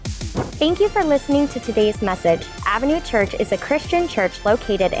Thank you for listening to today's message. Avenue Church is a Christian church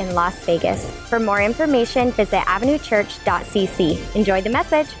located in Las Vegas. For more information, visit avenuechurch.cc. Enjoy the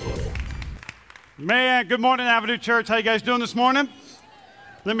message. Man, good morning, Avenue Church. How you guys doing this morning?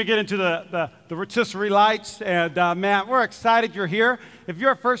 Let me get into the rotisserie lights. And, man, we're excited you're here. If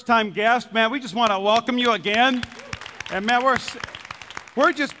you're a first-time guest, man, we just want to welcome you again. And, man,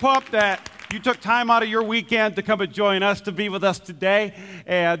 we're just pumped that you took time out of your weekend to come and join us, to be with us today.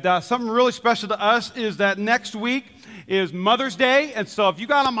 And something really special to us is that next week is Mother's Day. And so if you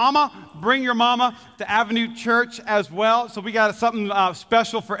got a mama, bring your mama to Avenue Church as well. So we got something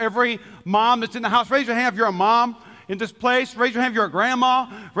special for every mom that's in the house. Raise your hand if you're a mom in this place. Raise your hand if you're a grandma.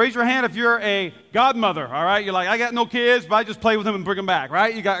 Raise your hand if you're a godmother, all right? You're like, I got no kids, but I just play with them and bring them back,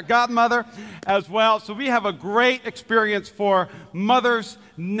 right? You got a godmother as well. So we have a great experience for mothers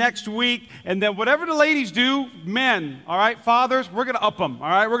next week. And then whatever the ladies do, men, all right, fathers, we're going to up them, all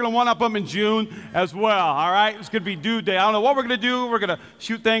right? We're going to one-up them in June as well, all right? It's going to be due day. I don't know what we're going to do. We're going to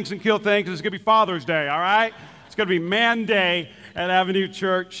shoot things and kill things. It's going to be Father's Day, all right? It's going to be Man Day at Avenue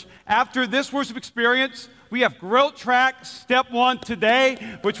Church. After this worship experience, we have Grill Track Step 1 today,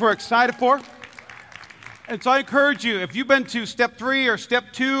 which we're excited for. And so I encourage you, if you've been to Step 3 or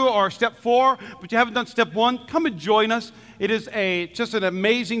Step 2 or Step 4, but you haven't done Step 1, come and join us. It is just an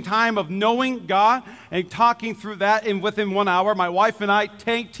amazing time of knowing God and talking through that within 1 hour. My wife and I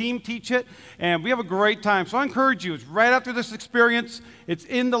team teach it, and we have a great time. So I encourage you, it's right after this experience. It's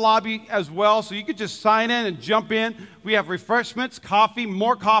in the lobby as well, so you could just sign in and jump in. We have refreshments, coffee,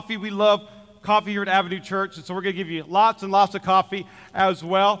 more coffee. We love coffee here at Avenue Church, and so we're going to give you lots and lots of coffee as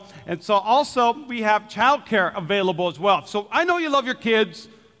well. And so also we have childcare available as well. So I know you love your kids,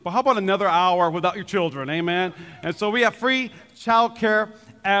 but how about another hour without your children, amen? And so we have free childcare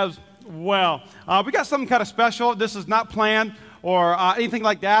as well. We got something kind of special. This is not planned or anything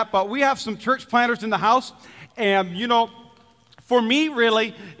like that, but we have some church planters in the house, and you know, for me,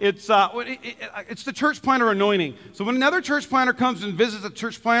 really, it's the church planter anointing. So when another church planter comes and visits a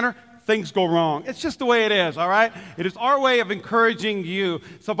church planter, things go wrong. It's just the way it is, all right? It is our way of encouraging you.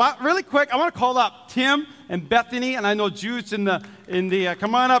 So really quick, I want to call up Tim and Bethany, and I know Jude's in the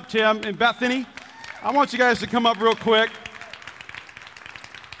come on up, Tim and Bethany. I want you guys to come up real quick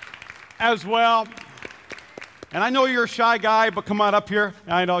as well. And I know you're a shy guy, but come on up here.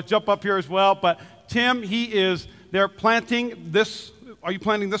 I know, jump up here as well. But Tim, they're planting this. Are you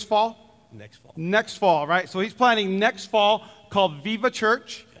planting this fall? Next fall, right? So he's planting next fall called Viva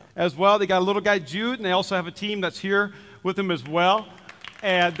Church as well. They got a little guy, Jude, and they also have a team that's here with him as well.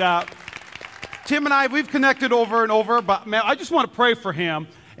 And Tim and I, we've connected over and over, but man, I just want to pray for him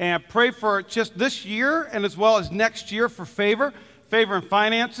and pray for just this year and as well as next year for favor in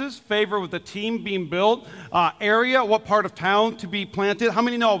finances, favor with the team being built, area, what part of town to be planted. How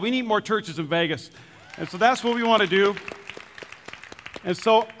many know we need more churches in Vegas? And so that's what we want to do. And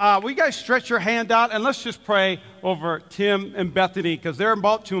so will you guys stretch your hand out, and let's just pray over Tim and Bethany, because they're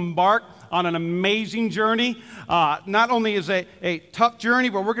about to embark on an amazing journey. Not only is it a tough journey,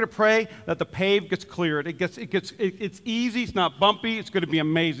 but we're going to pray that the pave gets cleared. It's easy, it's not bumpy, it's going to be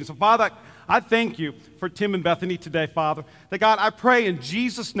amazing. So Father, I thank you for Tim and Bethany today, Father. That God, I pray in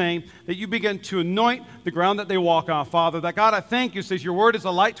Jesus' name that you begin to anoint the ground that they walk on, Father. That God, I thank you, says your word is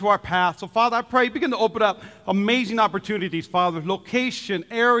a light to our path. So Father, I pray, begin to open up amazing opportunities, Father. Location,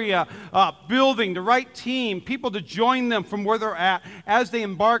 area, building, the right team, people to join them from where they're at as they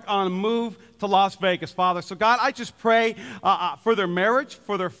embark on a move to Las Vegas, Father. So God, I just pray for their marriage,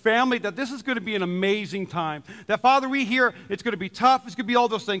 for their family, that this is going to be an amazing time. That Father, we hear it's going to be tough, it's going to be all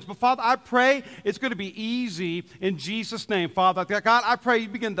those things, but Father, I pray it's going to be easy in Jesus' name, Father. God, I pray you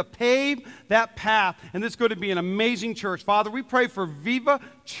begin to pave that path, and this is going to be an amazing church. Father, we pray for Viva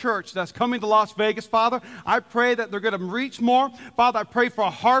Church that's coming to Las Vegas, Father. I pray that they're going to reach more. Father, I pray for a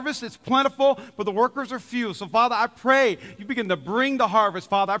harvest. It's plentiful, but the workers are few. So Father, I pray you begin to bring the harvest,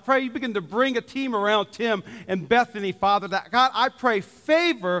 Father. I pray you begin to bring a team around Tim and Bethany, Father. That God, I pray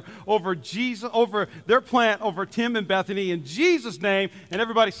favor over Jesus, over their plant, over Tim and Bethany in Jesus' name. And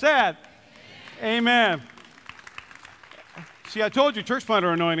everybody said, Amen. See, I told you church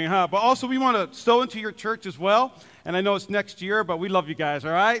planter anointing, huh? But also we want to sow into your church as well. And I know it's next year, but we love you guys,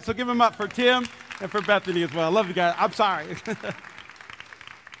 all right? So give them up for Tim and for Bethany as well. I love you guys. I'm sorry.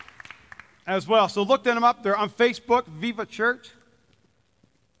 As well. So look them up. They're on Facebook, Viva Church.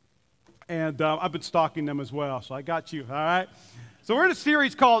 And I've been stalking them as well, so I got you, all right? So we're in a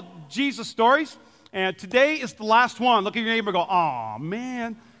series called Jesus Stories, and today is the last one. Look at your neighbor and go, oh,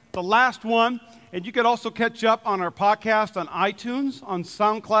 man, the last one. And you can also catch up on our podcast on iTunes, on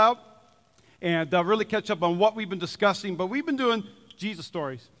SoundCloud, and really catch up on what we've been discussing. But we've been doing Jesus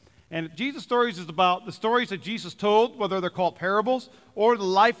stories. And Jesus Stories is about the stories that Jesus told, whether they're called parables or the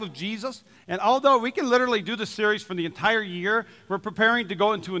life of Jesus. And although we can literally do this series for the entire year, we're preparing to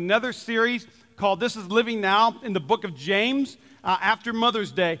go into another series called This is Living Now in the book of James after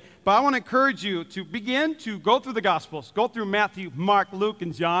Mother's Day. But I want to encourage you to begin to go through the Gospels. Go through Matthew, Mark, Luke,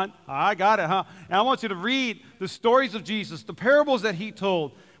 and John. I got it, huh? And I want you to read the stories of Jesus, the parables that he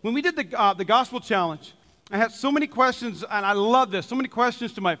told. When we did the Gospel Challenge, I had so many questions, and I love this, so many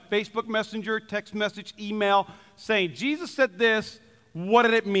questions to my Facebook Messenger, text message, email, saying, Jesus said this, what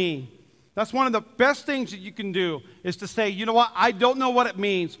did it mean? That's one of the best things that you can do, is to say, you know what, I don't know what it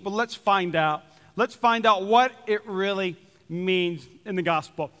means, but let's find out. Let's find out what it really means in the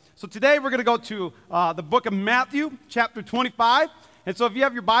gospel. So today we're going to go to the book of Matthew, chapter 25. And so if you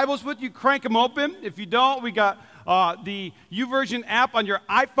have your Bibles with you, crank them open. If you don't, we got the YouVersion app on your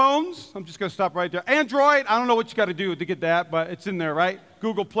iPhones. I'm just going to stop right there. Android, I don't know what you got to do to get that, but it's in there, right?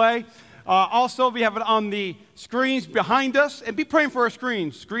 Google Play. Also, we have it on the screens behind us. And be praying for our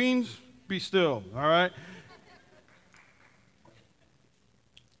screens. Screens, be still, all right?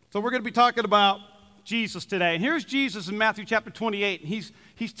 So we're going to be talking about Jesus today. And here's Jesus in Matthew chapter 28. And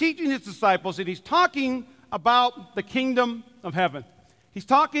he's teaching his disciples, and he's talking about the kingdom of heaven. He's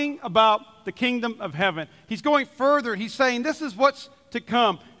talking about the kingdom of heaven. He's going further. He's saying this is what's to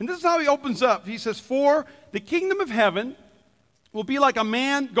come. And this is how he opens up. He says, for the kingdom of heaven will be like a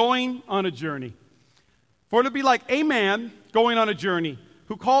man going on a journey. For it'll be like a man going on a journey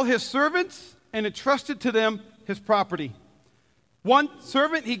who called his servants and entrusted to them his property. One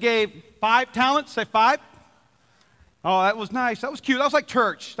servant, he gave 5 talents. Say 5. Oh, that was nice. That was cute. That was like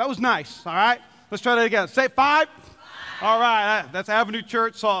church. That was nice. All right. Let's try that again. Say 5. All right, that's Avenue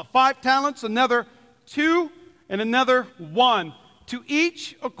Church. So 5 talents, another 2, and another 1. To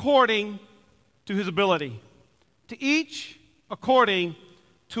each according to his ability. To each according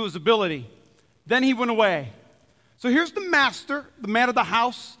to his ability. Then he went away. So here's the master, the man of the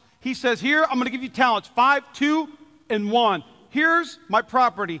house. He says, here, I'm going to give you talents. 5, 2, and 1. Here's my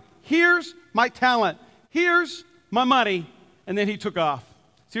property. Here's my talent. Here's my money. And then he took off.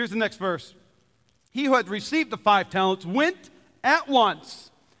 So here's the next verse. He who had received the 5 talents went at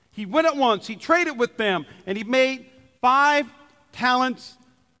once. He went at once. He traded with them, and he made 5 talents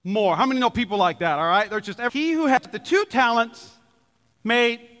more. How many know people like that, all right? They're just, he who had the 2 talents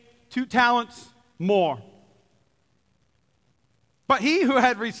made 2 talents more. But he who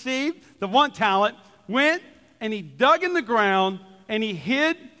had received the 1 talent went and he dug in the ground and he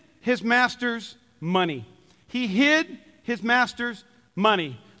hid his master's money. He hid his master's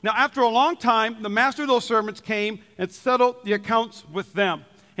money. Now, after a long time, the master of those servants came and settled the accounts with them.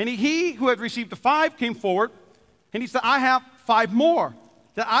 And he who had received the 5 came forward, and he said, I have 5 more,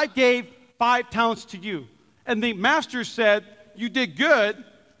 that I gave 5 talents to you. And the master said, you did good,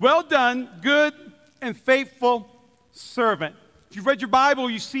 well done, good and faithful servant. If you've read your Bible,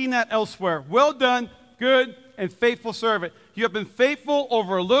 you've seen that elsewhere. Well done, good and faithful servant. You have been faithful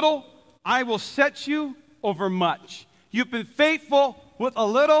over a little, I will set you over much. You've been faithful with a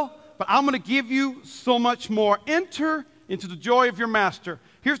little, but I'm going to give you so much more. Enter into the joy of your master.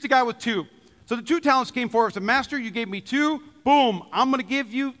 Here's the guy with 2. So the 2 talents came forward. So, master, you gave me 2. Boom, I'm going to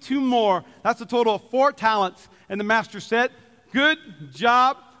give you 2 more. That's a total of 4 talents. And the master said, good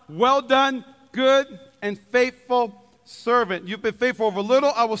job, well done, good and faithful servant. You've been faithful over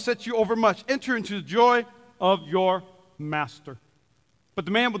little, I will set you over much. Enter into the joy of your master. But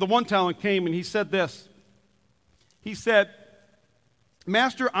the man with the 1 talent came and he said this. He said,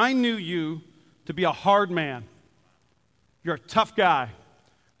 Master, I knew you to be a hard man. You're a tough guy,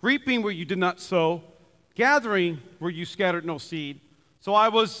 reaping where you did not sow, gathering where you scattered no seed. So I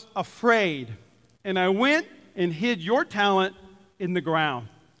was afraid, and I went and hid your talent in the ground.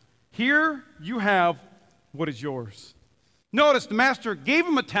 Here you have what is yours. Notice the master gave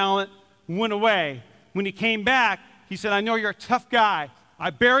him a talent and went away. When he came back, he said, I know you're a tough guy. I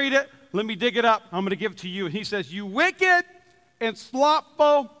buried it. Let me dig it up. I'm going to give it to you. And he says, you wicked and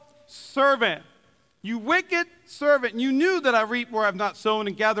slothful servant. You wicked servant. You knew that I reap where I have not sown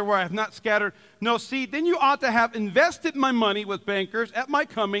and gather where I have not scattered no seed. Then you ought to have invested my money with bankers. At my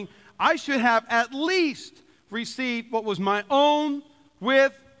coming, I should have at least received what was my own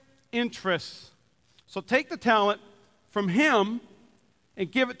with interest. So take the talent from him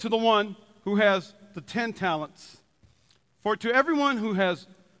and give it to the one who has the 10 talents. For to everyone who has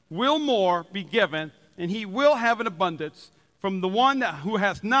will more be given, and he will have an abundance. From the one who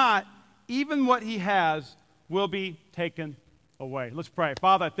has not, even what he has will be taken away. Let's pray.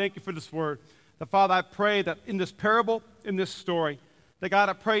 Father, I thank you for this word. That, Father, I pray that in this parable, in this story, that God,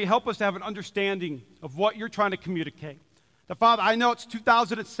 I pray, help us to have an understanding of what you're trying to communicate. The Father, I know it's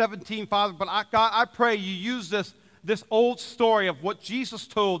 2017, Father, but God, I pray you use this old story of what Jesus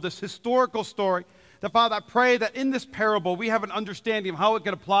told, this historical story. The Father, I pray that in this parable we have an understanding of how it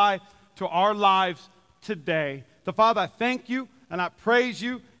can apply to our lives today. The Father, I thank you and I praise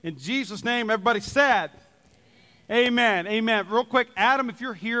you. In Jesus' name, everybody said, amen, amen. Real quick, Adam, if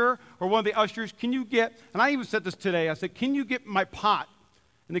you're here or one of the ushers, can you get, and I even said this today, I said, can you get my pot?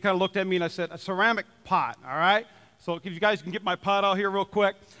 And they kind of looked at me and I said, a ceramic pot, all right? So if you guys can get my pot out here real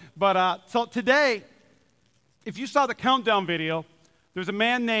quick. But so today, if you saw the countdown video, there's a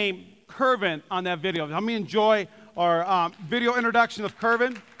man named Kervin on that video. How many enjoy our video introduction of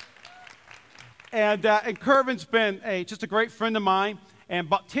Kervin? And Kervin's been just a great friend of mine. And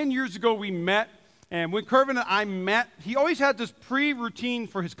about 10 years ago, we met. And when Kervin and I met, he always had this pre-routine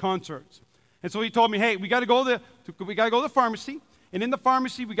for his concerts. And so he told me, hey, we got to go to the pharmacy. And in the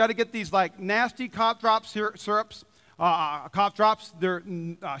pharmacy, we got to get these like nasty cough drop syrups. Cough drops, they're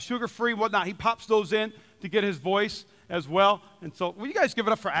sugar-free, whatnot. He pops those in to get his voice as well. And so, will you guys give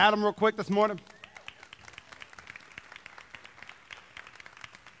it up for Adam real quick this morning?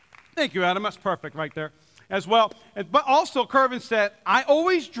 Thank you, Adam. That's perfect right there as well. But also, Kervin said, I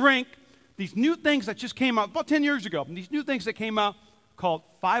always drink these new things that just came out about 10 years ago. These new things that came out called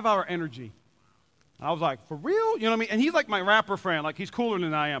 5-Hour Energy. I was like, for real? You know what I mean? And he's like my rapper friend. Like, he's cooler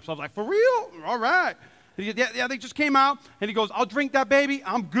than I am. So I was like, for real? All right. And he said, yeah, they just came out. And he goes, I'll drink that, baby.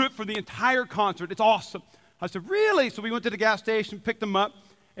 I'm good for the entire concert. It's awesome. I said, really? So we went to the gas station, picked them up,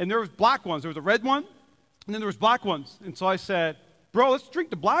 and there was black ones. There was a red one, and then there was black ones. And so I said, bro, let's drink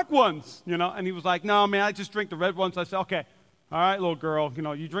the black ones, you know? And he was like, no, man, I just drink the red ones. I said, okay, all right, little girl, you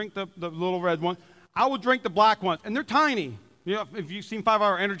know, you drink the little red one. I will drink the black ones. And they're tiny. You know, if you've seen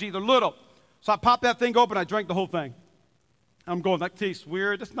 5-Hour Energy, they're little. So I popped that thing open, I drank the whole thing. I'm going, that tastes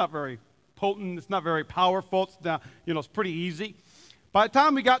weird. It's not very potent. It's not very powerful. It's not, you know, it's pretty easy. By the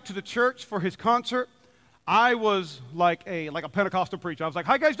time we got to the church for his concert, I was like a Pentecostal preacher. I was like,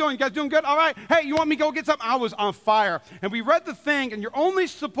 how you guys doing? You guys doing good? All right. Hey, you want me to go get something? I was on fire. And we read the thing, and you're only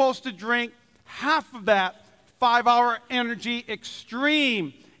supposed to drink half of that 5-Hour Energy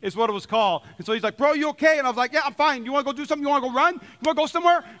Extreme is what it was called. And so he's like, bro, you okay? And I was like, yeah, I'm fine. You want to go do something? You want to go run? You want to go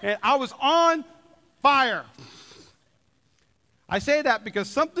somewhere? And I was on fire. I say that because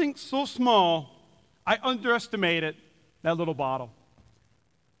something so small, I underestimated that little bottle.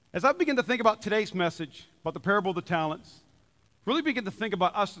 As I begin to think about today's message, about the parable of the talents, really begin to think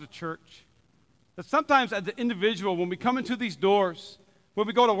about us as a church, that sometimes as an individual, when we come into these doors, when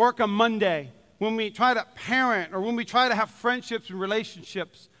we go to work on Monday, when we try to parent, or when we try to have friendships and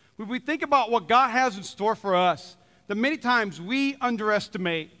relationships, when we think about what God has in store for us, that many times we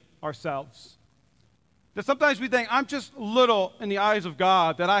underestimate ourselves. That sometimes we think, I'm just little in the eyes of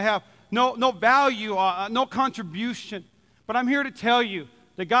God, that I have no value, no contribution. But I'm here to tell you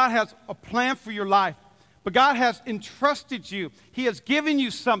that God has a plan for your life. But God has entrusted you. He has given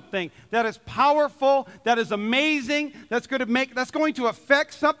you something that is powerful, that is amazing, that's going to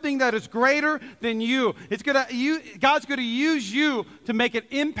affect something that is greater than you. God's going to use you to make an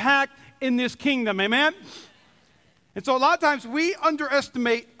impact in this kingdom. Amen? And so a lot of times we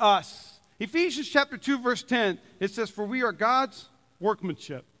underestimate us. Ephesians chapter 2, verse 10, it says, for we are God's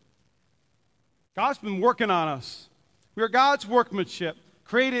workmanship. God's been working on us. We are God's workmanship,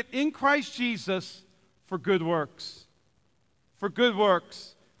 created in Christ Jesus for good works. For good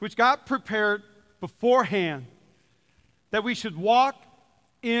works, which God prepared beforehand, that we should walk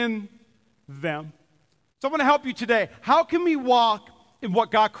in them. So I want to help you today. How can we walk in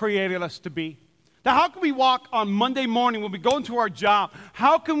what God created us to be? Now, how can we walk on Monday morning when we go into our job?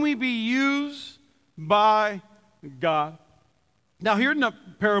 How can we be used by God? Now, here in the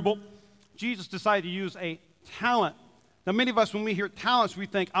parable, Jesus decided to use a talent. Now, many of us, when we hear talents, we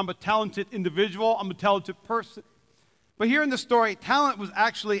think, I'm a talented individual, I'm a talented person. But here in the story, talent was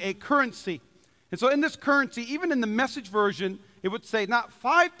actually a currency. And so in this currency, even in the Message version, it would say not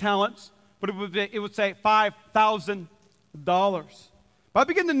 5 talents, but it would say $5,000. But I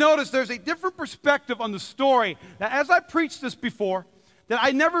begin to notice there's a different perspective on the story that as I preached this before, that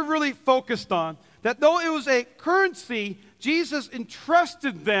I never really focused on, that though it was a currency, Jesus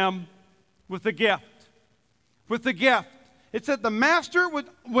entrusted them with a gift. With the gift. It said the master went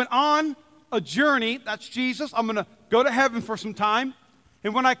on a journey, that's Jesus, I'm going to go to heaven for some time,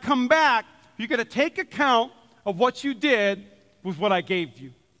 and when I come back, you're going to take account of what you did with what I gave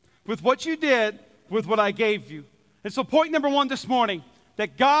you. With what you did with what I gave you. And so point number 1 this morning,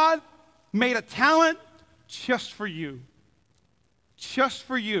 that God made a talent just for you. Just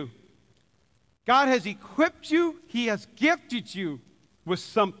for you. God has equipped you. He has gifted you with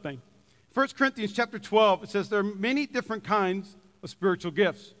something. 1 Corinthians chapter 12, it says there are many different kinds of spiritual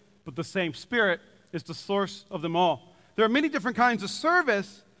gifts, but the same Spirit is the source of them all. There are many different kinds of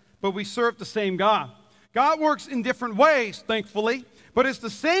service, but we serve the same God. God works in different ways, thankfully, but it's the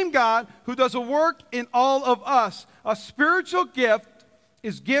same God who does a work in all of us. A spiritual gift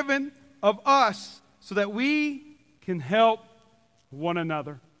is given of us so that we can help one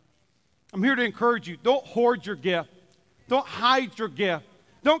another. I'm here to encourage you. Don't hoard your gift. Don't hide your gift.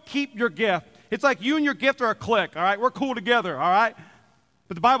 Don't keep your gift. It's like you and your gift are a clique, all right? We're cool together, all right?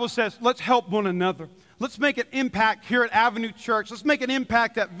 But the Bible says, let's help one another. Let's make an impact here at Avenue Church. Let's make an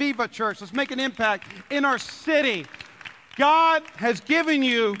impact at Viva Church. Let's make an impact in our city. God has given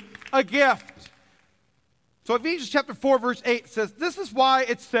you a gift. So Ephesians chapter 4, verse 8 says, this is why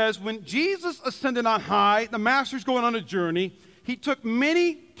it says, when Jesus ascended on high, the Master's going on a journey, he took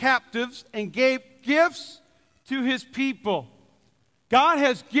many captives and gave gifts to his people. God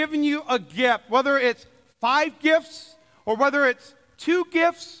has given you a gift, whether it's 5 gifts or whether it's 2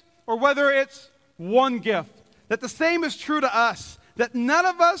 gifts or whether it's 1 gift. That the same is true to us, that none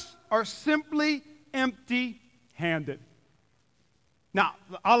of us are simply empty-handed. Now,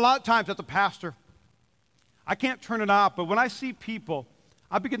 a lot of times as a pastor, I can't turn it off, but when I see people,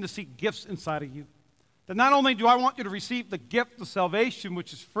 I begin to see gifts inside of you. That not only do I want you to receive the gift of salvation,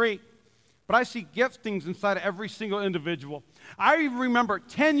 which is free, but I see giftings inside of every single individual. I remember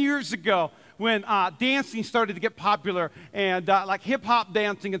 10 years ago when dancing started to get popular and like hip-hop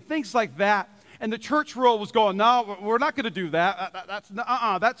dancing and things like that. And the church world was going, no, we're not going to do that.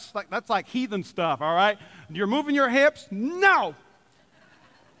 That's like heathen stuff, all right? You're moving your hips? No.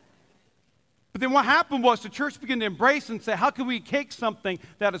 But then what happened was the church began to embrace and say, how can we take something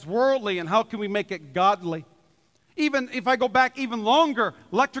that is worldly and how can we make it godly? Even if I go back even longer,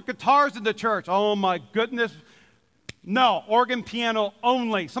 electric guitars in the church. Oh, my goodness. No, organ, piano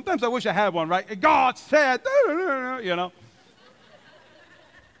only. Sometimes I wish I had one, right? God said, you know.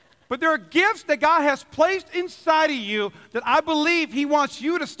 But there are gifts that God has placed inside of you that I believe he wants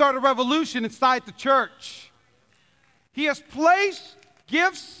you to start a revolution inside the church. He has placed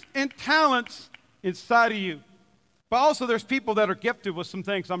gifts and talents inside of you. But also there's people that are gifted with some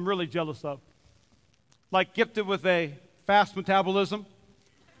things I'm really jealous of. Like gifted with a fast metabolism.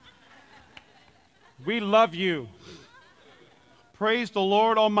 We love you. Praise the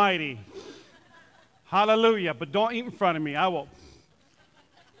Lord Almighty. Hallelujah. But don't eat in front of me. I will.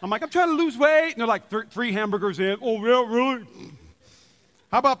 I'm like, I'm trying to lose weight. And they're like 3 hamburgers in. Oh, yeah, really?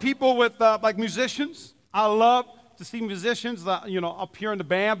 How about people with like musicians? I love to see musicians, up here in the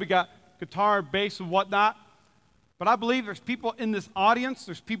band. We got guitar, bass, and whatnot. But I believe there's people in this audience.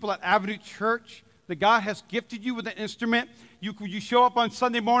 There's people at Avenue Church that God has gifted you with an instrument. You show up on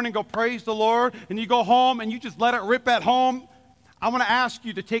Sunday morning, go praise the Lord, and you go home and you just let it rip at home. I want to ask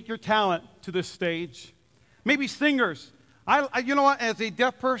you to take your talent to this stage. Maybe singers. You know what, as a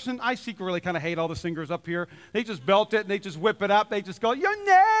deaf person, I secretly kind of hate all the singers up here. They just belt it and they just whip it up. They just go, your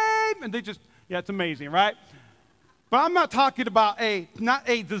name, and it's amazing, right? But I'm not talking about not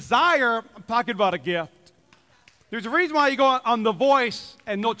a desire, I'm talking about a gift. There's a reason why you go on The Voice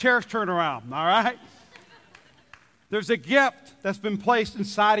and no chairs turn around, all right? There's a gift that's been placed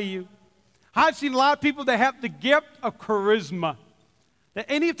inside of you. I've seen a lot of people that have the gift of charisma. That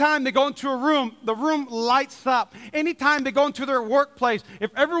anytime they go into a room, the room lights up. Anytime they go into their workplace,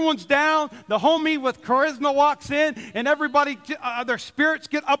 if everyone's down, the homie with charisma walks in and everybody, their spirits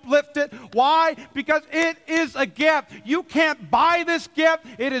get uplifted. Why? Because it is a gift. You can't buy this gift.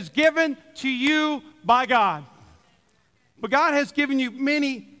 It is given to you by God. But God has given you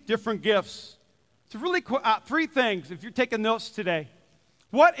many different gifts. So really, 3 things, if you're taking notes today.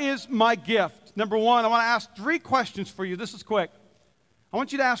 What is my gift? Number 1, I want to ask 3 questions for you. This is quick. I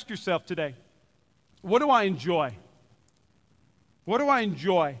want you to ask yourself today, what do I enjoy? What do I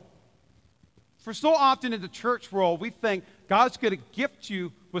enjoy? For so often in the church world, we think God's going to gift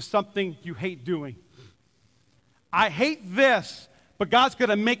you with something you hate doing. I hate this, but God's going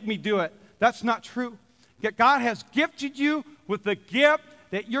to make me do it. That's not true. Yet God has gifted you with the gift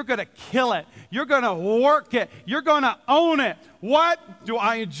that you're going to kill it. You're going to work it. You're going to own it. What do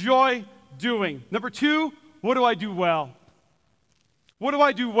I enjoy doing? Number 2, what do I do well? What do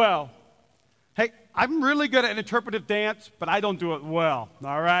I do well? Hey, I'm really good at interpretive dance, but I don't do it well,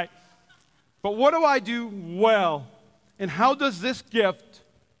 all right? But what do I do well? And how does this gift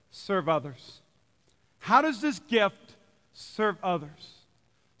serve others? How does this gift serve others?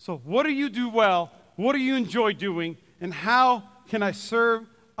 So what do you do well? What do you enjoy doing? And how can I serve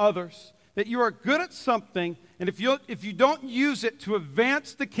others? that you are good at something, and if you don't use it to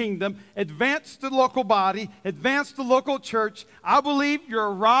advance the kingdom, advance the local body, advance the local church, I believe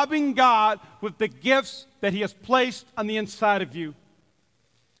you're robbing God with the gifts that he has placed on the inside of you.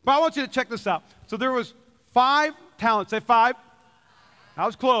 But I want you to check this out. So there was 5 talents. Say 5. That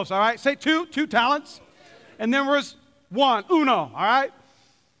was close, all right? Say 2 talents. And then there was 1, uno, all right?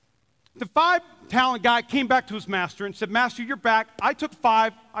 The 5-talent guy came back to his master and said, Master, you're back. I took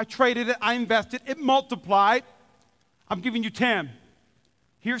 5. I traded it. I invested. It multiplied. I'm giving you 10.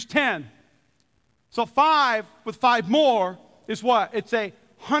 Here's 10. So 5 with 5 more is what? It's a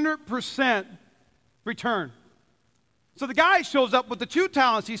 100% return. So the guy shows up with the 2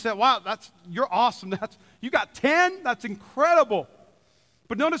 talents. He said, wow, you're awesome. You got 10? That's incredible.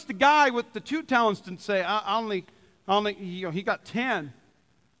 But notice the guy with the 2 talents didn't say, he got 10.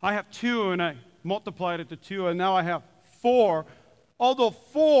 I have 2, and I multiplied it to 2, and now I have 4. Although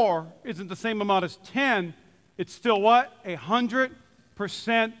 4 isn't the same amount as 10, it's still what?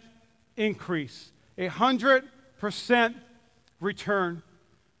 100% increase. 100% return.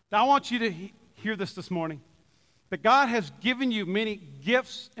 Now I want you to hear this morning. That God has given you many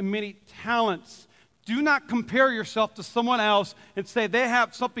gifts and many talents. Do not compare yourself to someone else and say they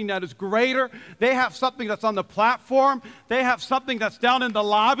have something that is greater. They have something that's on the platform. They have something that's down in the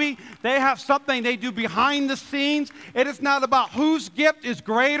lobby. They have something they do behind the scenes. It is not about whose gift is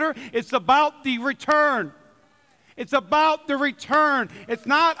greater. It's about the return. It's about the return. It's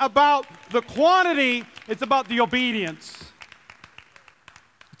not about the quantity. It's about the obedience.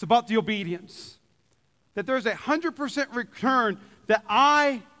 It's about the obedience. That there's 100% return that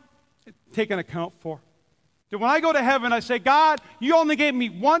I take an account for. That when I go to heaven, I say, God, you only gave me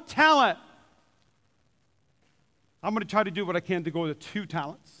 1 talent. I'm going to try to do what I can to go to 2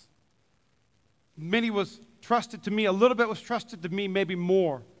 talents. Many was trusted to me. A little bit was trusted to me. Maybe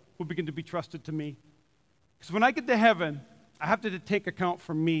more will begin to be trusted to me. Because when I get to heaven, I have to take account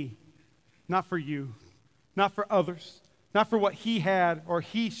for me, not for you, not for others, not for what he had or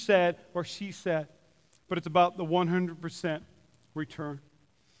he said or she said, but it's about the 100% return.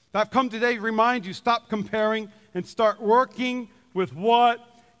 I've come today to remind you, stop comparing and start working with what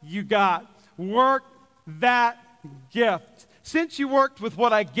you got. Work that gift. Since you worked with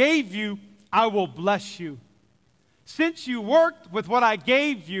what I gave you, I will bless you. Since you worked with what I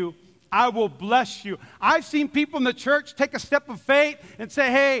gave you, I will bless you. I've seen people in the church take a step of faith and say,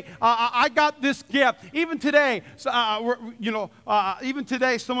 hey, I got this gift. Even today,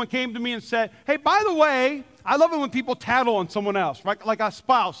 someone came to me and said, hey, by the way, I love it when people tattle on someone else, right? Like a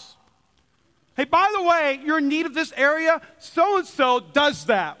spouse. Hey, by the way, you're in need of this area. So-and-so does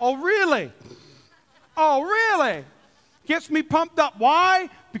that. Oh, really? Oh, really? Gets me pumped up. Why?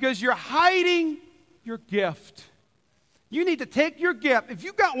 Because you're hiding your gift. You need to take your gift. If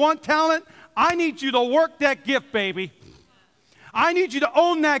you got 1 talent, I need you to work that gift, baby. I need you to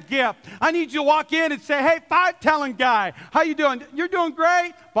own that gift. I need you to walk in and say, hey, 5-talent guy, how you doing? You're doing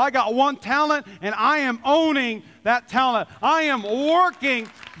great. Well, I got 1 talent, and I am owning that talent. I am working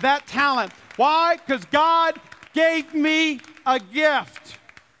that talent. Why? Because God gave me a gift.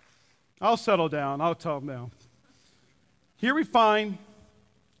 I'll settle down. I'll calm down. Here we find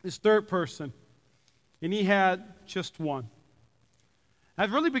this 3rd person, and he had just 1.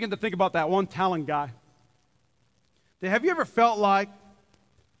 I've really begun to think about that 1-talent guy. Have you ever felt like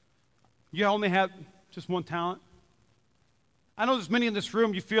you only had just 1 talent? I know there's many in this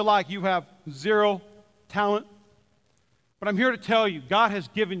room, you feel like you have 0 talent. But I'm here to tell you, God has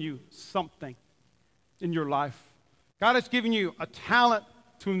given you something in your life. God has given you a talent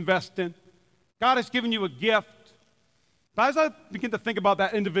to invest in. God has given you a gift. But as I begin to think about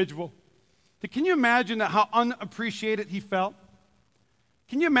that individual, can you imagine how unappreciated he felt?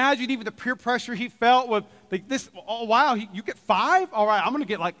 Can you imagine even the peer pressure he felt with this? Oh, wow, you get 5? All right, I'm going to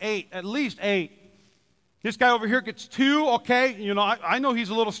get like 8, at least 8. This guy over here gets 2, okay. I know he's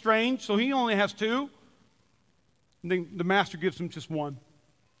a little strange, so he only has 2. And then the master gives him just 1.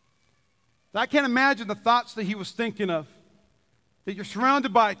 I can't imagine the thoughts that he was thinking of. That you're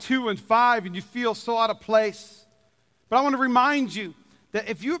surrounded by 2 and 5 and you feel so out of place. But I want to remind you that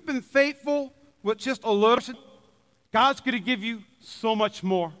if you've been faithful with just a little, God's going to give you so much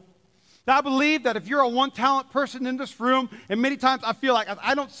more. Now, I believe that if you're a 1-talent person in this room, and many times I feel like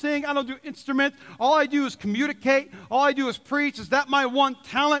I don't sing, I don't do instruments, all I do is communicate, all I do is preach. Is that my 1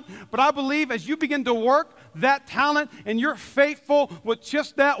 talent? But I believe as you begin to work that talent and you're faithful with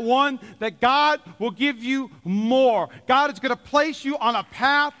just that 1, that God will give you more. God is going to place you on a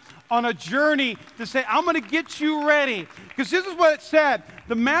path, on a journey to say, I'm going to get you ready. Because this is what it said.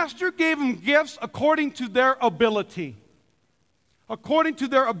 The master gave them gifts according to their ability. According to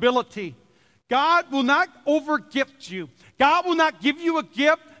their ability. God will not overgift you. God will not give you a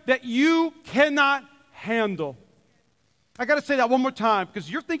gift that you cannot handle. I got to say that one more time because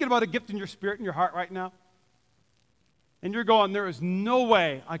you're thinking about a gift in your spirit and your heart right now. And you're going, there is no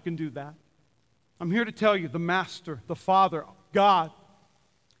way I can do that. I'm here to tell you, the Master, the Father, God,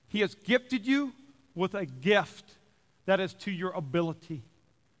 He has gifted you with a gift that is to your ability.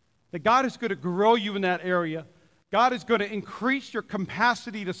 That God is going to grow you in that area. God is going to increase your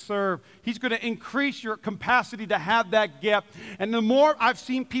capacity to serve. He's going to increase your capacity to have that gift. And the more I've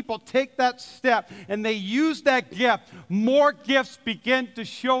seen people take that step and they use that gift, more gifts begin to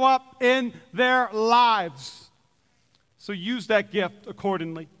show up in their lives. So use that gift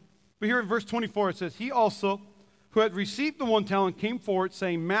accordingly. But here in verse 24 it says, He also, who had received the 1 talent, came forward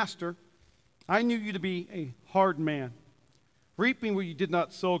saying, Master, I knew you to be a hard man, reaping where you did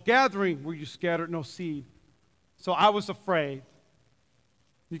not sow, gathering where you scattered no seed. So I was afraid.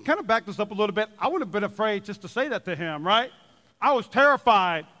 You kind of back this up a little bit. I would have been afraid just to say that to him, right? I was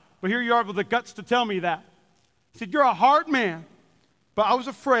terrified, but here you are with the guts to tell me that. He said, you're a hard man, but I was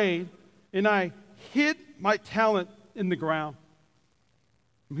afraid, and I hid my talent in the ground.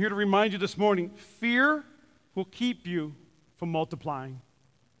 I'm here to remind you this morning, fear will keep you from multiplying.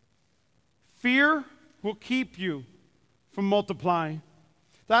 Fear will keep you from multiplying.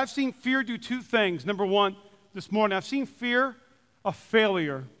 So I've seen fear do two things. Number one, this morning, I've seen fear of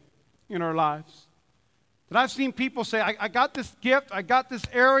failure in our lives. And I've seen people say, I got this gift, I got this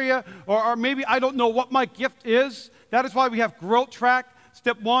area, or maybe I don't know what my gift is. That is why we have Growth Track.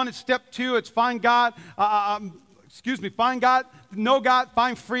 Step 1 and step 2, it's find God, find God, know God,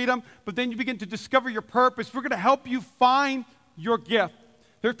 find freedom. But then you begin to discover your purpose. We're going to help you find your gift.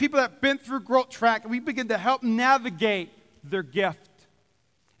 There are people that have been through Growth Track, and we begin to help navigate their gift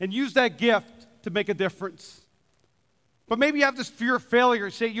and use that gift to make a difference. But maybe you have this fear of failure.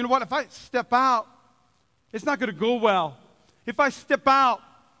 Say, you know what, if I step out, it's not going to go well. If I step out,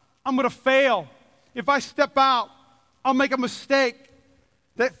 I'm going to fail. If I step out, I'll make a mistake.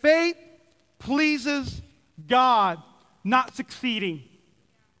 That faith pleases God, not succeeding.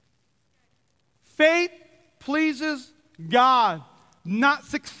 Faith pleases God, not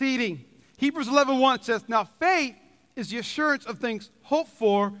succeeding. Hebrews 11:1 says, now faith is the assurance of things hoped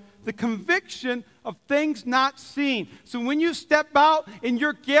for, the conviction of things not seen. So when you step out in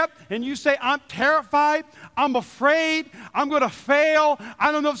your gift and you say, I'm terrified, I'm afraid, I'm going to fail,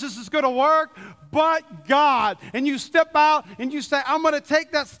 I don't know if this is going to work, but God, and you step out and you say, I'm going to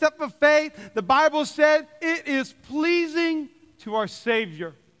take that step of faith, the Bible said it is pleasing to our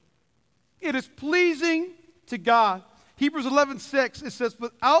Savior. It is pleasing to God. Hebrews 11:6, it says,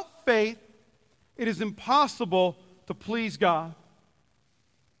 without faith, it is impossible to please God.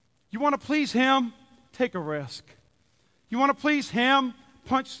 You want to please Him? Take a risk. You want to please Him?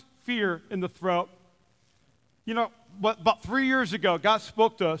 Punch fear in the throat. You know, about 3 years ago, God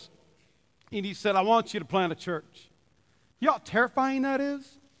spoke to us, and He said, I want you to plant a church. You know how terrifying that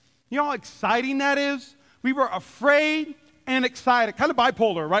is? You know how exciting that is? We were afraid and excited. Kind of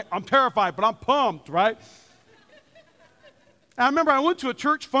bipolar, right? I'm terrified, but I'm pumped, right? And I remember I went to a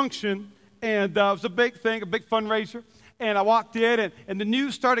church function, and it was a big thing, a big fundraiser. And I walked in, and the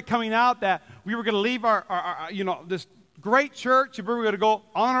news started coming out that we were going to leave our this great church, and we were going to go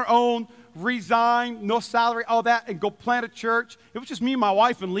on our own, resign, no salary, all that, and go plant a church. It was just me, my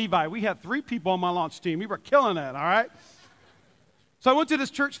wife, and Levi. We had 3 people on my launch team. We were killing it, all right? So I went to this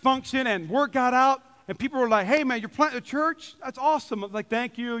church function, and word got out, and people were like, hey, man, you're planting a church? That's awesome. I was like,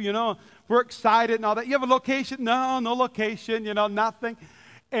 thank you, we're excited and all that. You have a location? No location, nothing.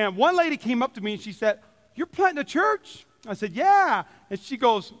 And one lady came up to me, and she said, you're planting a church? I said, yeah. And she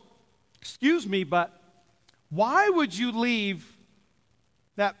goes, excuse me, but why would you leave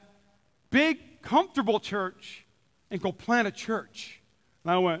that big, comfortable church and go plant a church?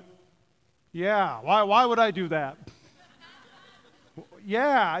 And I went, yeah, why would I do that?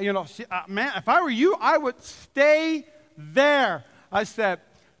 Yeah, man, if I were you, I would stay there. I said,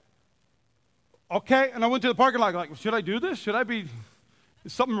 okay. And I went to the parking lot, like, should I do this? Is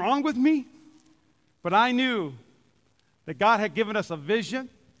something wrong with me? But I knew that God had given us a vision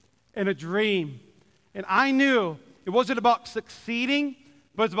and a dream. And I knew it wasn't about succeeding,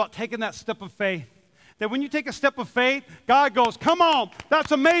 but it's about taking that step of faith. That when you take a step of faith, God goes, come on,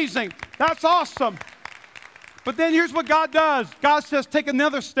 that's amazing, that's awesome. But then here's what God does. God says, take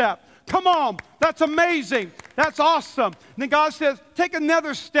another step. Come on, that's amazing, that's awesome. And then God says, take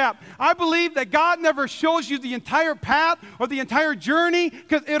another step. I believe that God never shows you the entire path or the entire journey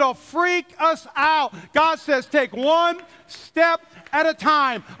because it'll freak us out. God says, take one step at a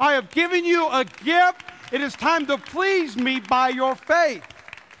time. I have given you a gift. It is time to please me by your faith.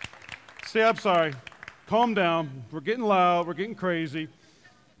 See, I'm sorry. Calm down. We're getting loud. We're getting crazy.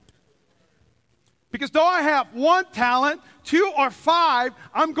 Because though I have 1 talent, 2 or 5,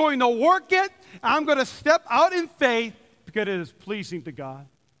 I'm going to work it. I'm going to step out in faith because it is pleasing to God.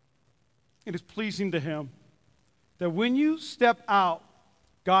 It is pleasing to Him. That when you step out,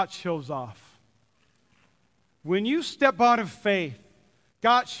 God shows off. When you step out in faith,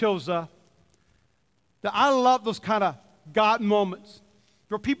 God shows up. That I love those kind of God moments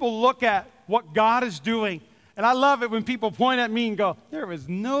where people look at what God is doing. And I love it when people point at me and go, there is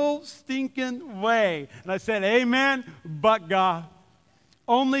no stinking way. And I said, amen, but God.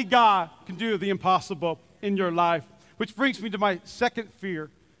 Only God can do the impossible in your life. Which brings me to my second fear.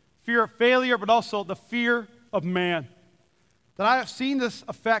 Fear of failure, but also the fear of man. That I have seen this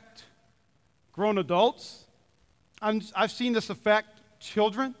affect grown adults. I've seen this affect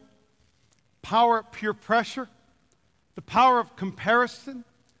children. Power of peer pressure. The power of comparison.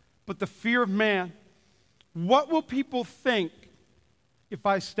 But the fear of man. What will people think if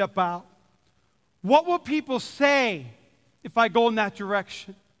I step out? What will people say if I go in that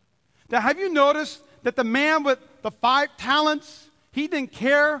direction? Now, have you noticed that the man with the 5 talents, he didn't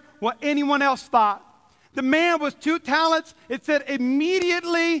care what anyone else thought? The man with 2 talents, it said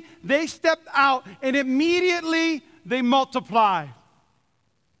immediately they stepped out and immediately they multiplied.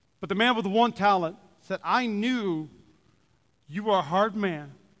 But the man with the 1 talent said, I knew you were a hard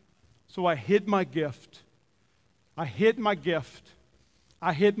man, so I hid my gift. I hid my gift.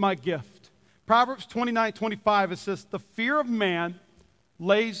 I hid my gift. Proverbs 29:25, it says, the fear of man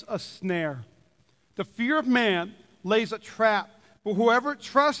lays a snare. The fear of man lays a trap, but whoever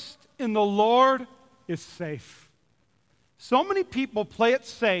trusts in the Lord is safe. So many people play it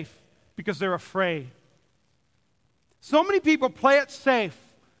safe because they're afraid. So many people play it safe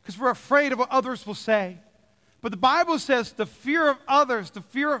because we're afraid of what others will say. But the Bible says the fear of others, the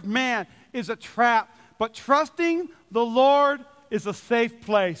fear of man is a trap. But trusting the Lord is a safe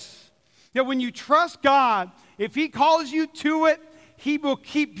place. That when you trust God, if He calls you to it, He will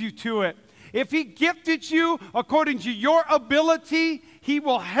keep you to it. If He gifted you according to your ability, He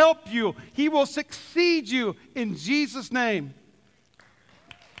will help you. He will succeed you in Jesus' name.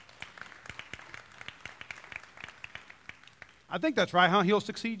 I think that's right, huh? He'll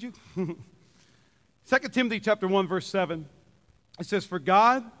succeed you. 2 Timothy chapter 1, verse 7. It says, for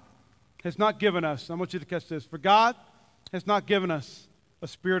God has not given us, I want you to catch this, for God has not given us a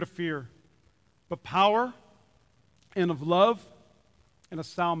spirit of fear, but power and of love and a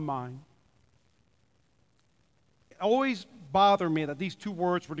sound mind. It always bothered me that these 2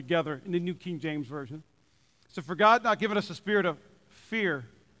 words were together in the New King James Version. So for God not given us a spirit of fear,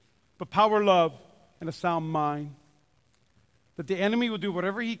 but power, love, and a sound mind. That the enemy will do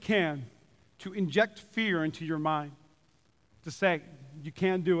whatever he can to inject fear into your mind. To say, you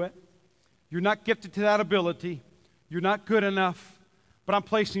can't do it. You're not gifted to that ability. You're not good enough. But I'm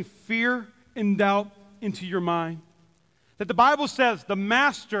placing fear and doubt into your mind. That the Bible says the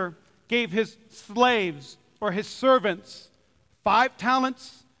master gave his slaves or his servants 5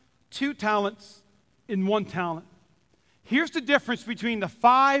 talents, 2 talents, and 1 talent. Here's the difference between the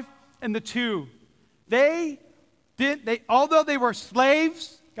 5 and the 2. Although they were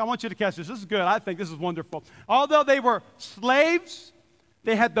slaves, I want you to catch this. This is good. I think this is wonderful. Although they were slaves,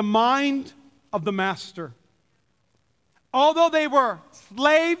 they had the mind of the master. Although they were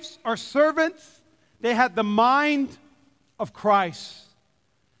slaves or servants, they had the mind of Christ.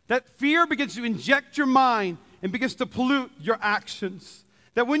 That fear begins to inject your mind and begins to pollute your actions.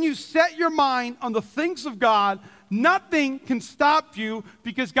 That when you set your mind on the things of God, nothing can stop you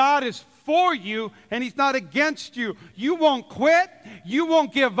because God is for you and He's not against you. You won't quit. You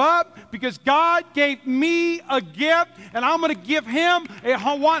won't give up because God gave me a gift and I'm going to give Him a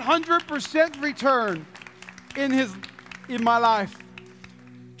 100% return in my life.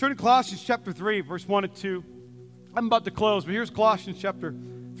 Turn to Colossians chapter 3, verse 1 and 2. I'm about to close, but here's Colossians chapter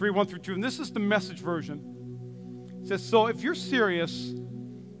 3, 1 through 2. And this is the Message version. It says, so if you're serious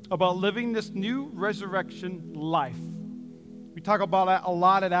about living this new resurrection life, we talk about that a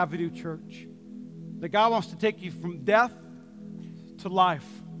lot at Avenue Church. That God wants to take you from death to life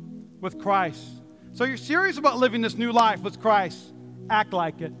with Christ. So you're serious about living this new life with Christ. Act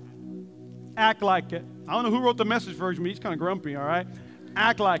like it. Act like it. I don't know who wrote the Message version, but he's kind of grumpy, all right?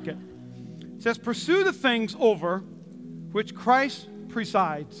 Act like it. It says, pursue the things over which Christ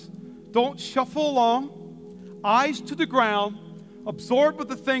presides. Don't shuffle along, eyes to the ground, absorbed with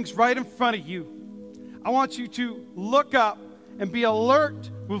the things right in front of you. I want you to look up and be alert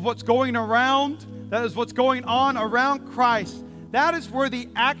with what's going around. That is what's going on around Christ. That is where the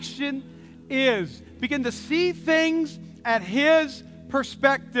action is. Begin to see things at His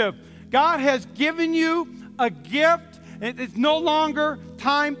perspective. God has given you a gift, and it's no longer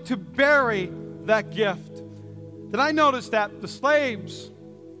time to bury that gift. Then I noticed that the slaves,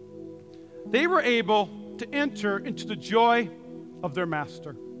 they were able to enter into the joy of their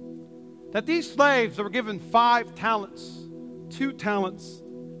master. That these slaves that were given 5 talents, 2 talents,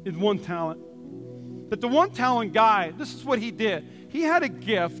 and 1 talent. That the 1 talent guy, this is what he did. He had a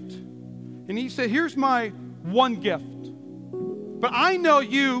gift, and he said, here's my 1 gift. But I know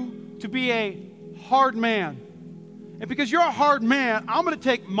you to be a hard man. And because you're a hard man, I'm going to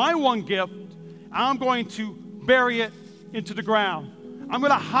take my 1 gift, and I'm going to bury it into the ground. I'm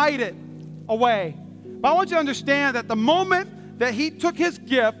going to hide it away. But I want you to understand that the moment that he took his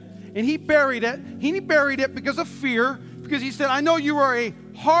gift and he buried it because of fear, because he said, I know you are a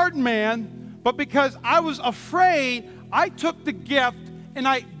hard man, but because I was afraid, I took the gift and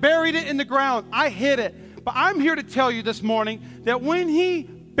I buried it in the ground. I hid it. But I'm here to tell you this morning that when he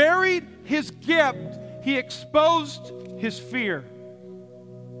buried his gift, he exposed his fear.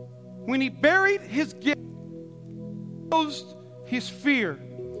 When he buried his gift, he exposed his fear.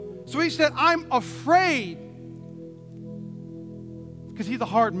 So he said, I'm afraid, because he's a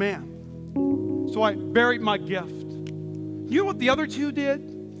hard man. So I buried my gift. You know what the other 2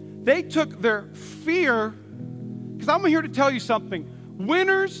 did? They took their fear, because I'm here to tell you something.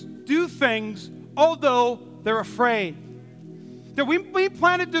 Winners do things although they're afraid. That when we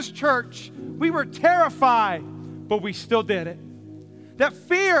planted this church, we were terrified, but we still did it. That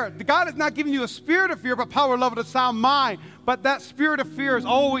fear, God has not given you a spirit of fear, but power, love, and a sound mind. But that spirit of fear is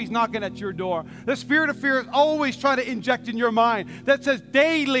always knocking at your door. The spirit of fear is always trying to inject in your mind. That says,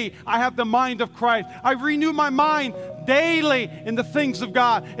 daily, I have the mind of Christ. I renew my mind daily in the things of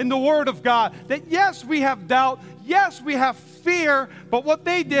God, in the Word of God. That yes, we have doubt. Yes, we have fear. But what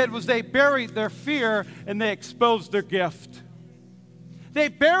they did was they buried their fear and they exposed their gift. They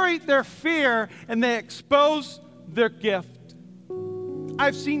buried their fear and they exposed their gift.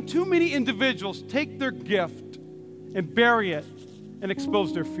 I've seen too many individuals take their gift and bury it and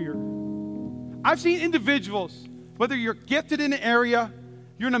expose their fear. I've seen individuals, whether you're gifted in an area,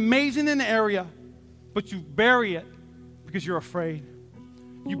 you're an amazing in an area, but you bury it because you're afraid.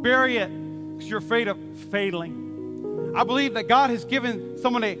 You bury it because you're afraid of failing. I believe that God has given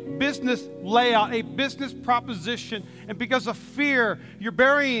someone a business layout, a business proposition, and because of fear, you're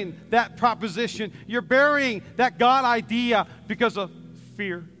burying that proposition. You're burying that God idea because of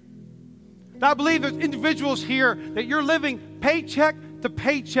fear. Now, I believe there's individuals here that you're living paycheck to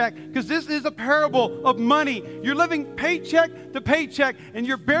paycheck, because this is a parable of money. You're living paycheck to paycheck, and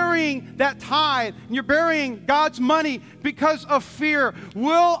you're burying that tithe, and you're burying God's money because of fear.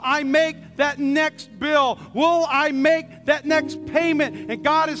 Will I make that next bill? Will I make that next payment? And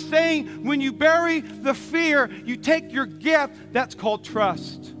God is saying, when you bury the fear, you take your gift. That's called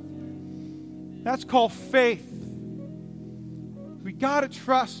trust. That's called faith. We got to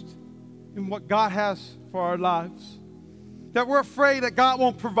trust in what God has for our lives. That we're afraid that God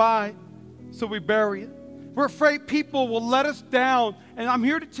won't provide, so we bury it. We're afraid people will let us down. And I'm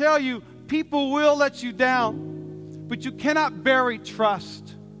here to tell you, people will let you down. But you cannot bury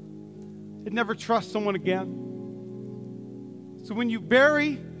trust and never trust someone again. So when you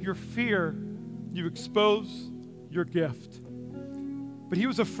bury your fear, you expose your gift. But he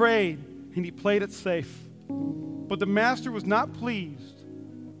was afraid, and he played it safe. But the master was not pleased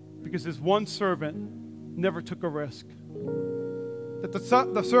because his 1 servant never took a risk. That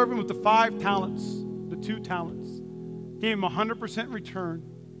the servant with the 5 talents, the 2 talents, gave him 100% return,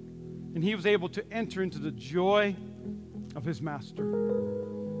 and he was able to enter into the joy of his master.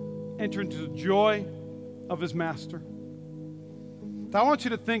 Enter into the joy of his master. Now, I want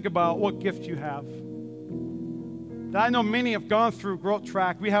you to think about what gift you have. Now, I know many have gone through Growth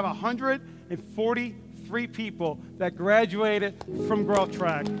Track. We have 143 people that graduated from Growth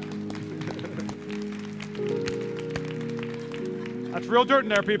Track. That's real dirt in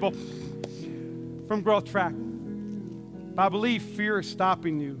there, people. From Growth Track. But I believe fear is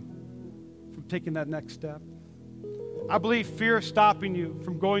stopping you from taking that next step. I believe fear is stopping you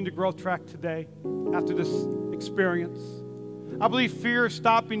from going to Growth Track today after this experience. I believe fear is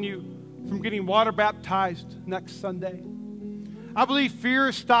stopping you from getting water baptized next Sunday. I believe fear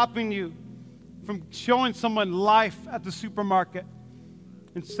is stopping you from showing someone life at the supermarket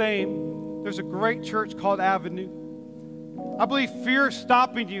and saying, there's a great church called Avenue. I believe fear is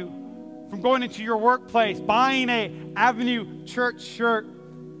stopping you from going into your workplace, buying a Avenue church shirt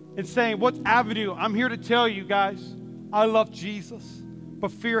and saying, what's Avenue? I'm here to tell you guys, I love Jesus,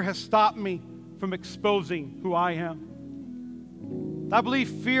 but fear has stopped me from exposing who I am. I believe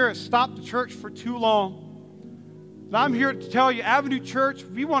fear has stopped the church for too long. But I'm here to tell you, Avenue Church,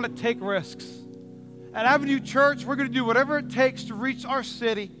 we want to take risks. At Avenue Church, we're going to do whatever it takes to reach our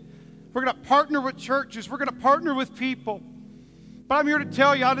city. We're going to partner with churches. We're going to partner with people. But I'm here to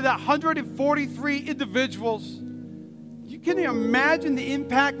tell you, out of that 143 individuals, can you imagine the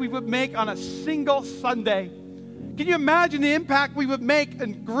impact we would make on a single Sunday? Can you imagine the impact we would make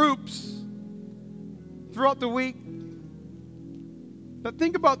in groups throughout the week? But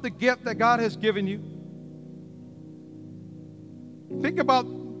think about the gift that God has given you. Think about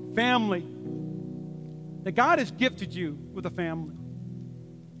family. That God has gifted you with a family.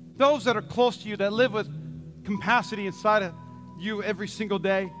 Those that are close to you, that live with capacity inside of you every single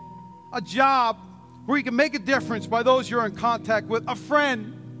day. A job where you can make a difference by those you're in contact with. A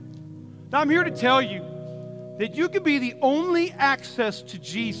friend. Now I'm here to tell you that you can be the only access to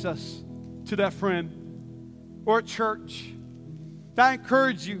Jesus to that friend or a church. I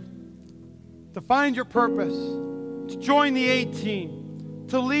encourage you to find your purpose, to join the A-team,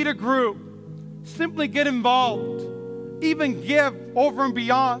 to lead a group, simply get involved, even give over and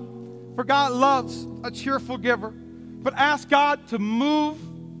beyond, for God loves a cheerful giver. But ask God to move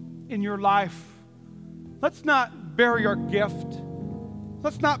in your life. Let's not bury our gift.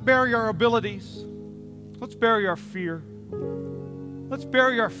 Let's not bury our abilities. Let's bury our fear. Let's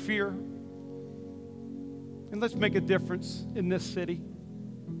bury our fear. And let's make a difference in this city.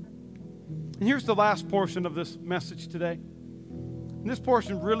 And here's the last portion of this message today. And this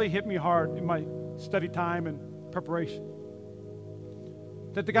portion really hit me hard in my study time and preparation.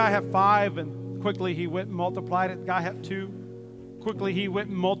 That the guy had 5 and quickly he went and multiplied it. The guy had 2. Quickly he went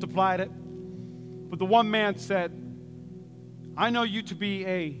and multiplied it. But the one man said, I know you to be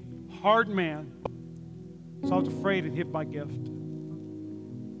a hard man, so I was afraid it hid my gift.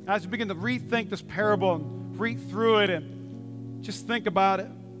 As you begin to rethink this parable and read through it and just think about it,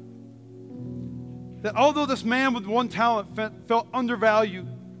 that although this man with 1 talent felt undervalued,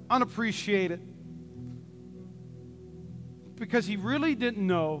 unappreciated, because he really didn't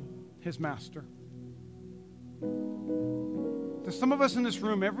know his master. There's some of us in this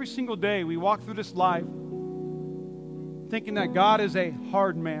room, every single day we walk through this life thinking that God is a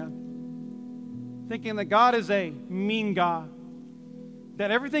hard man, thinking that God is a mean God,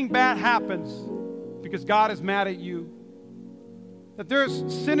 that everything bad happens because God is mad at you, that there's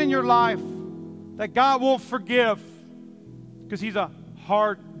sin in your life that God won't forgive because he's a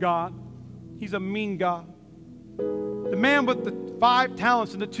hard God, he's a mean God. The man with the 5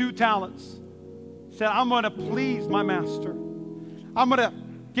 talents and the 2 talents said, I'm going to please my master. I'm going to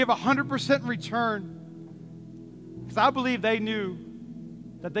give 100% return, because I believe they knew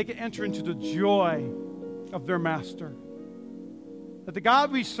that they could enter into the joy of their master. That the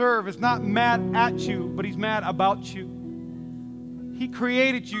God we serve is not mad at you, but he's mad about you. He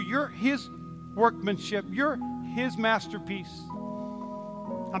created you. You're his workmanship. You're his masterpiece.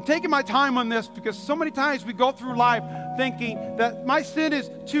 I'm taking my time on this because so many times we go through life thinking that my sin is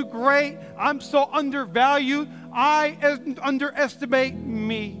too great. I'm so undervalued. I underestimate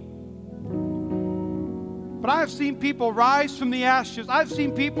me. But I have seen people rise from the ashes. I've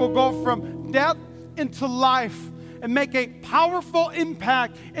seen people go from death into life and make a powerful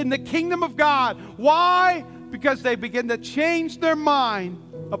impact in the kingdom of God. Why? Because they begin to change their mind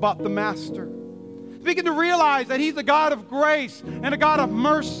about the master. They begin to realize that he's a God of grace and a God of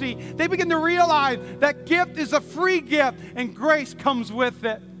mercy. They begin to realize that gift is a free gift and grace comes with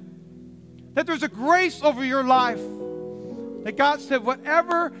it. That there's a grace over your life. That God said,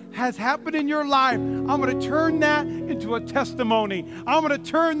 whatever has happened in your life, I'm going to turn that into a testimony. I'm going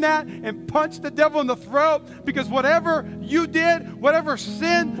to turn that and punch the devil in the throat, because whatever you did, whatever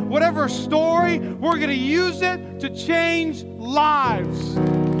sin, whatever story, we're going to use it to change lives.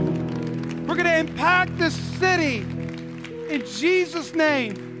 We're going to impact this city in Jesus'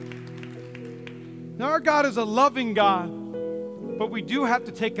 name. Now, our God is a loving God, but we do have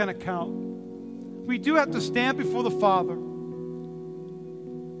to take an account. We do have to stand before the Father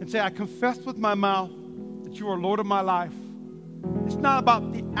and say, I confess with my mouth that you are Lord of my life. It's not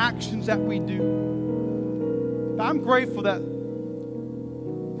about the actions that we do. But I'm grateful that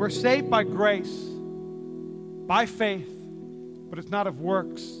we're saved by grace, by faith, but it's not of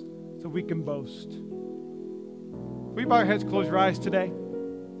works, so we can boast. Will you bow your heads, close your eyes today?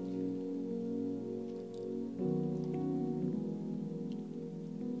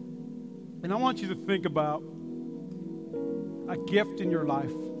 And I want you to think about a gift in your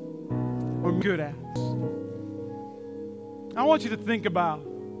life or good at. I want you to think about,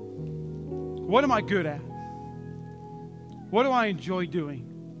 what am I good at? What do I enjoy doing?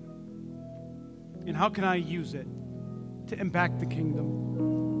 And how can I use it to impact the kingdom?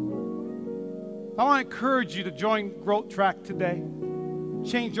 I want to encourage you to join Growth Track today.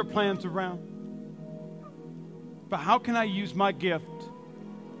 Change your plans around. But how can I use my gift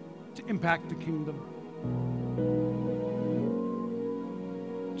to impact the kingdom?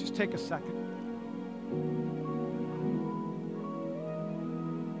 Just take a second.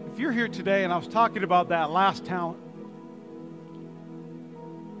 If you're here today, and I was talking about that last talent,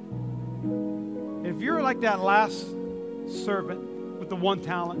 if you're like that last servant with the one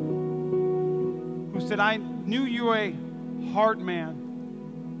talent who said, I knew you were a hard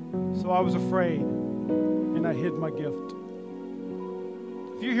man, so I was afraid, and I hid my gift.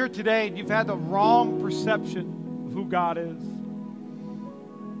 If you're here today and you've had the wrong perception of who God is,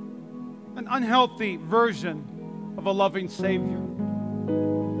 an unhealthy version of a loving Savior,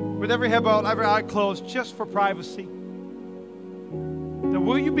 with every head bowed, every eye closed, just for privacy, then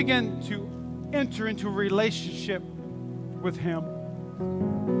will you begin to enter into a relationship with Him?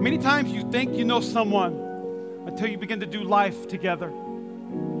 Many times you think you know someone until you begin to do life together.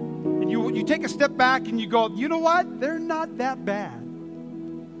 And you take a step back and you go, you know what? They're not that bad.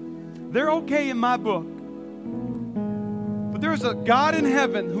 They're okay in my book. But there's a God in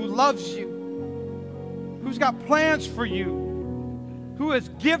heaven who loves you, who's got plans for you, who has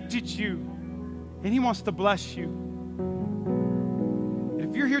gifted you, and He wants to bless you. And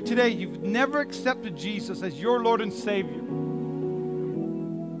if you're here today, you've never accepted Jesus as your Lord and Savior,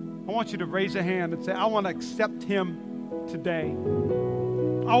 I want you to raise a hand and say, I want to accept Him today.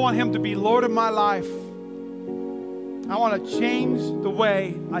 I want Him to be Lord of my life. I want to change the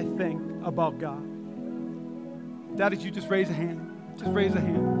way I think about God. If that is you, just raise a hand. Just raise a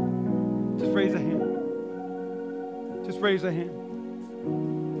hand. Just raise a hand. Just raise a hand.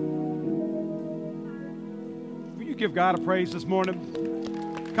 Will you give God a praise this morning?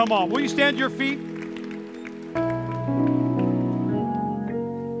 Come on. Will you stand to your feet?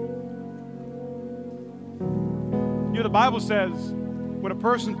 You know, the Bible says when a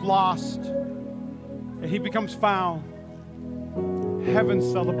person's lost and he becomes found, heaven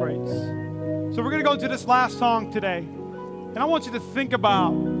celebrates. So we're going to go into this last song today. And I want you to think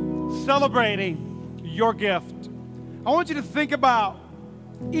about celebrating your gift. I want you to think about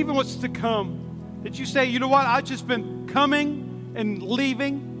even what's to come. That you say, you know what, I've just been coming and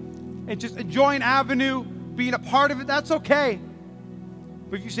leaving and just enjoying Avenue, being a part of it. That's okay.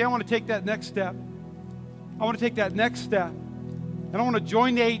 But if you say, I want to take that next step, I want to take that next step, and I want to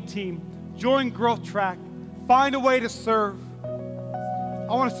join the A-team, join Growth Track, find a way to serve.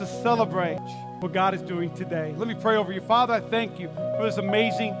 I want us to celebrate what God is doing today. Let me pray over you. Father, I thank you for this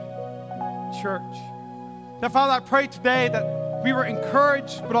amazing church. Now, Father, I pray today that we were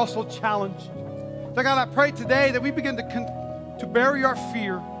encouraged but also challenged. That God, I pray today that we begin to bury our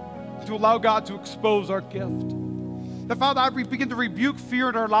fear, to allow God to expose our gift. That, Father, I begin to rebuke fear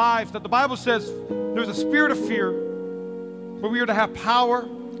in our lives. That the Bible says there's a spirit of fear, but we are to have power,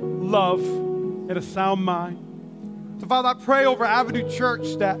 love, and a sound mind. So, Father, I pray over Avenue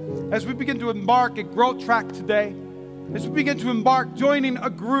Church that as we begin to embark at Growth Track today, as we begin to embark joining a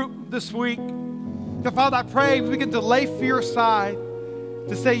group this week, that, Father, I pray we begin to lay fear aside,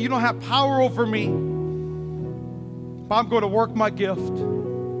 to say, you don't have power over me, but I'm going to work my gift.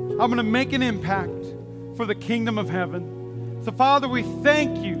 I'm going to make an impact for the kingdom of heaven. So, Father, we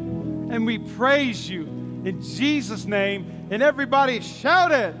thank you and we praise you in Jesus' name. And everybody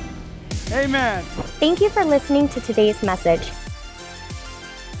shouted, amen. Thank you for listening to today's message.